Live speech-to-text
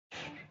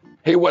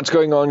Hey, what's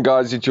going on,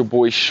 guys? It's your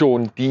boy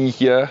Sean D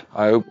here.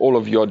 I hope all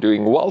of you are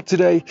doing well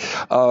today.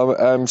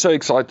 I'm so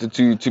excited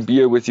to be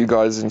here with you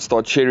guys and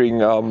start sharing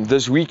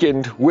this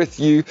weekend with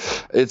you.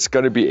 It's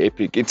going to be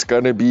epic. It's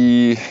going to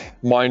be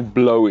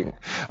mind-blowing.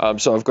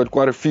 So I've got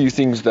quite a few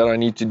things that I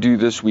need to do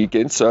this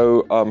weekend.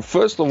 So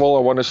first of all, I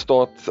want to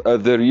start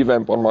the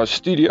revamp on my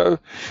studio.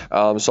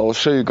 So I'll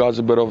show you guys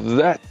a bit of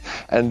that.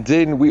 And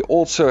then we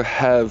also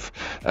have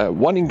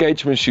one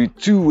engagement shoot,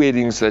 2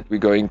 weddings that we're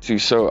going to.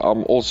 So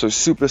I'm also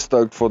super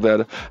stoked for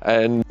that.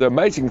 And the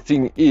amazing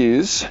thing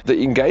is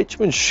the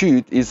engagement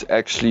shoot is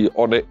actually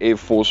on an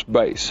Airforce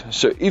base.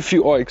 So if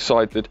you are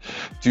excited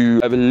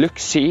to have a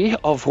look-see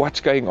of what's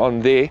going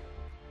on there,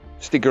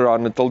 stick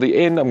around until the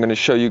end. I'm going to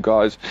show you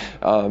guys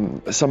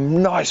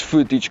some nice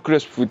footage,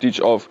 crisp footage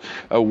of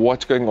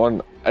what's going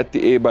on at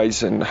the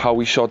airbase and how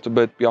we shot a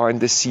bit behind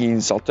the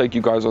scenes. I'll take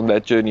you guys on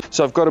that journey.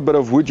 So I've got a bit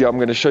of wood here. I'm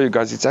going to show you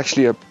guys. It's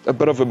actually a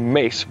bit of a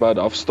mess, but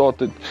I've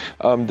started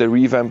the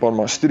revamp on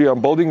my studio.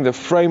 I'm building the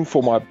frame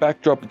for my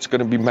backdrop. It's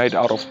going to be made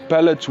out of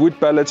pallets, wood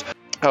pallets.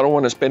 I don't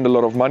want to spend a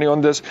lot of money on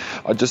this.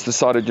 I just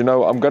decided, you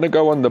know, I'm going to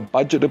go on the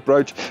budget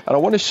approach, and I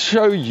want to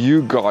show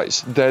you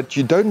guys that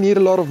you don't need a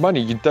lot of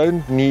money. You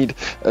don't need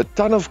a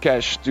ton of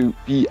cash to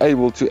be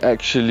able to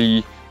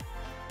actually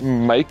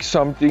make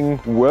something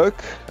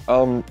work.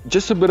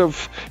 Just a bit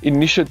of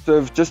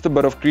initiative, just a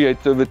bit of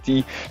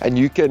creativity, and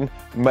you can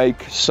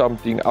make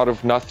something out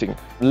of nothing.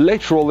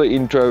 Let's roll the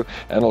intro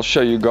and I'll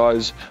show you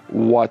guys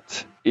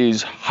what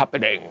is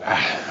happening.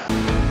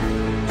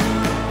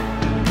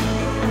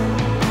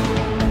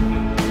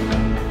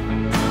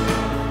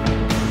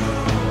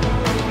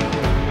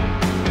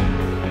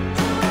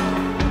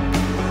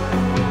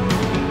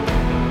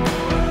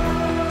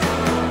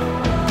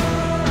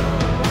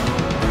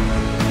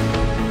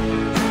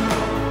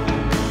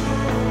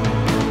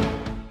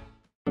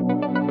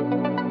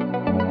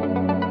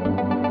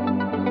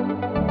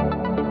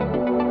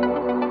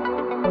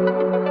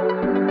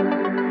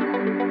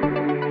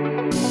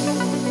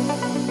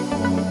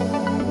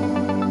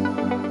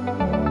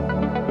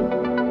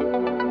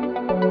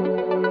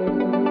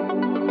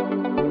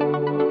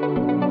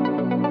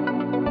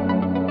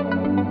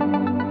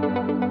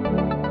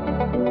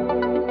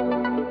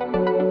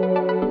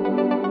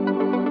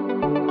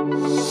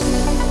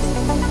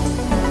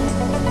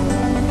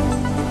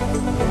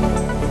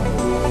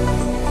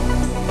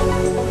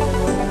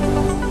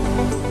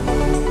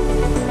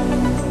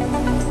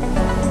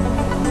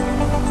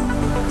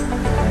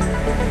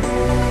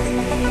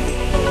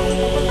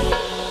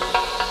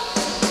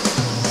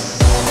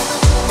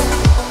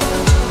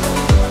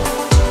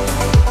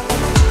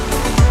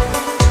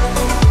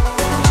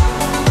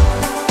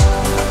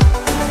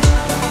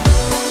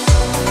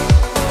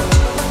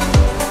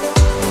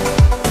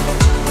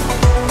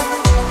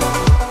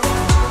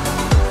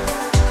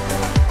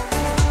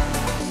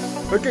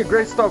 Okay,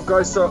 great stuff,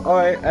 guys. So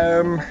I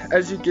am,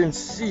 as you can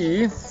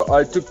see,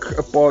 I took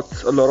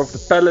apart a lot of the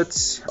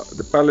pallets.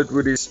 The pallet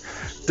wood is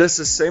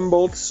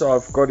disassembled, so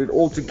I've got it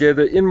all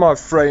together in my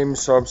frame.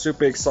 So I'm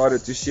super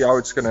excited to see how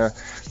it's gonna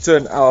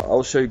turn out.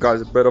 I'll show you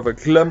guys a bit of a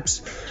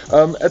glimpse.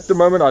 At the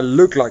moment I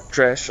look like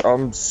trash.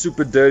 I'm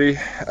super dirty.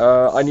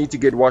 I need to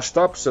get washed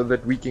up so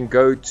that we can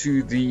go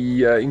to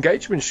the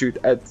engagement shoot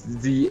at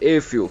the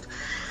airfield.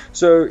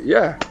 So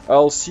yeah,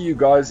 I'll see you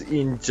guys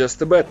in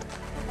just a bit.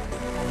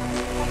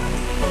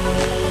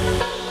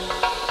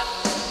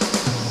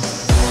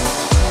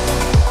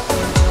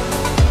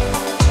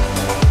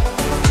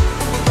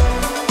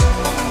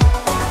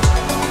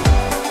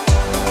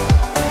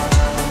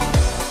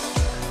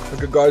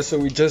 Guys, so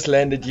we just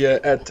landed here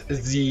at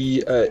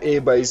the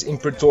airbase in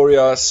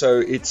Pretoria, so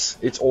it's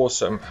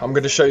awesome. I'm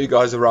going to show you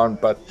guys around,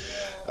 but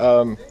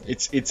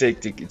it's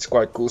hectic. It's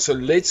quite cool. So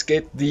let's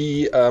get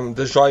the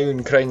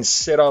Zhayun crane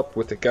set up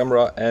with the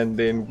camera, and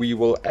then we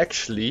will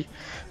actually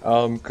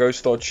go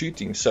start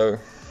shooting. So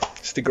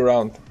stick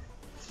around.